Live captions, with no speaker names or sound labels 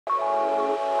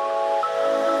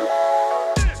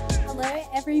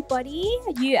everybody.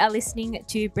 You are listening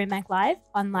to Brimbank Live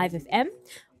on Live FM.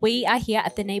 We are here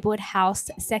at the Neighbourhood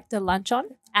House Sector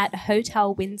Luncheon at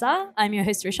Hotel Windsor. I'm your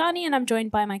host, Roshani, and I'm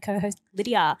joined by my co-host,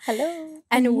 Lydia. Hello.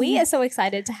 And we are so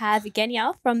excited to have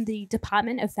Genia from the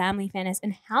Department of Family Fairness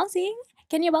and Housing.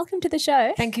 Genia, welcome to the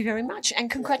show. Thank you very much, and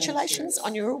congratulations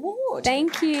on your award.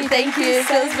 Thank you. Thank you.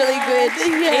 So Feels really good. It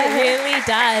really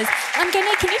does.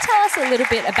 Genia, can you tell us a little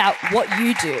bit about what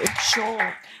you do?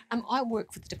 Sure. I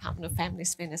work for the Department of Family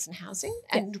Fairness and Housing,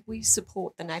 and we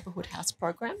support the Neighbourhood House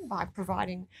program by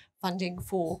providing funding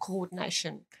for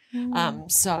coordination. I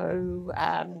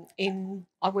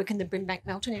work in the Brimbank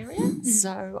Melton area,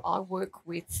 so I work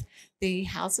with the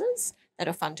houses that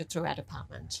are funded through our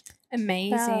department.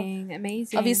 Amazing, wow.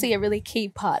 Amazing. Obviously, a really key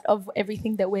part of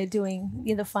everything that we're doing,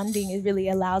 the funding, it really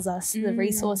allows us the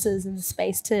resources and the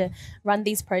space to run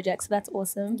these projects. So that's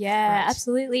awesome. Yeah,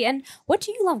 absolutely. And what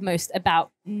do you love most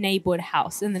about Neighbourhood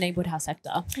House and the Neighbourhood House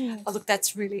sector? Oh, look,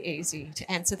 that's really easy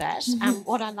to answer that.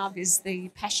 What I love is the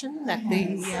passion that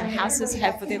the houses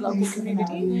have for their local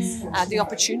community, the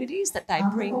opportunities that they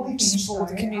bring for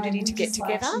the community to get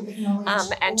together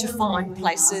and to find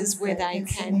places where they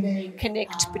can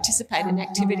connect, participate in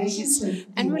activities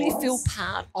and really feel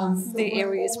part of the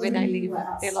areas where they live,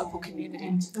 their local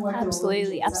community.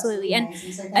 Absolutely, absolutely. And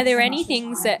are there any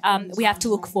things that we have to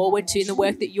look forward to in the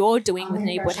work that you're doing with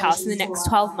Neighbourhood House in the next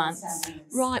 12 months?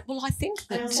 Right. Well, I think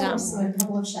that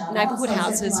neighbourhood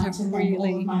houses have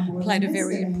really played a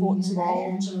very important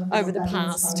role over the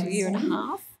past year and a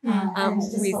half.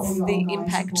 With the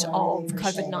impact of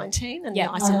COVID-19 and the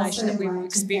isolation that we were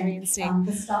experiencing.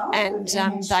 And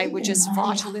they were just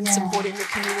vital in supporting the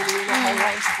community in a whole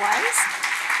range of ways.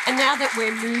 And now that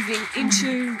we're moving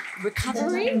into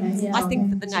recovery, I think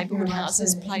that the neighbourhood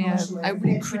houses play a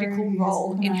really critical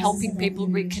role in helping people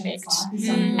reconnect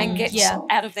and get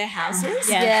out of their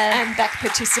houses and back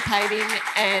participating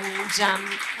and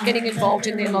getting involved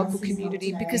in their local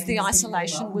community, because the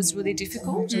isolation was really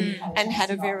difficult and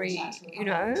had a very,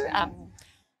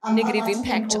 negative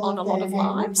impact on a lot of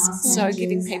lives. So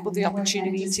giving people the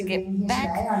opportunity to get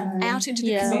back out into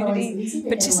the community,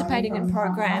 participating in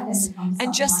programs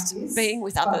and just being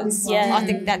with others. I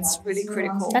think that's really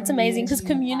critical. That's amazing, because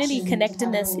community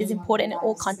connectedness is important in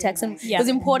all contexts, and it was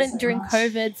important during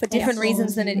COVID for different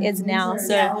reasons than it is now.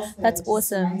 So that's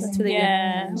awesome. That's really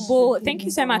good. Well, thank you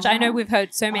so much. I know we've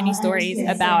heard so many stories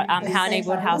about how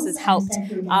Neighbourhood House has helped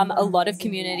a lot of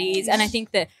communities, and I think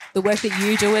that the work that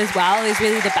you do as well is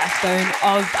really the backbone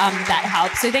of that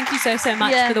help. So thank you so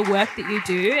much for the work that you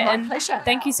do. My pleasure.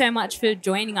 Thank you so much for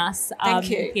joining us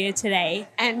here today.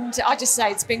 And I just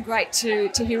say it's been great to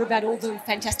hear about all the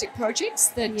fantastic projects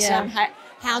that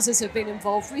houses have been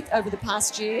involved with over the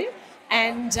past year,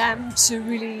 and to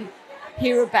really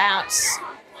hear about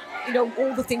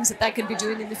all the things that they can be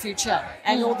doing in the future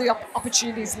and all the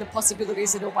opportunities and the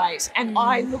possibilities that await. And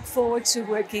I look forward to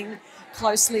working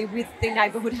closely with the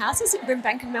neighbourhood houses at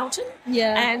Brimbank and Melton.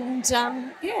 And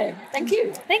thank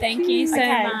you. Thank you so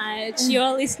much.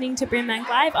 You're listening to Brimbank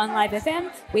Live on Live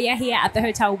FM. We are here at the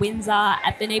Hotel Windsor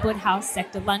at the Neighbourhood House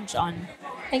Sector Luncheon.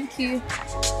 Thank you.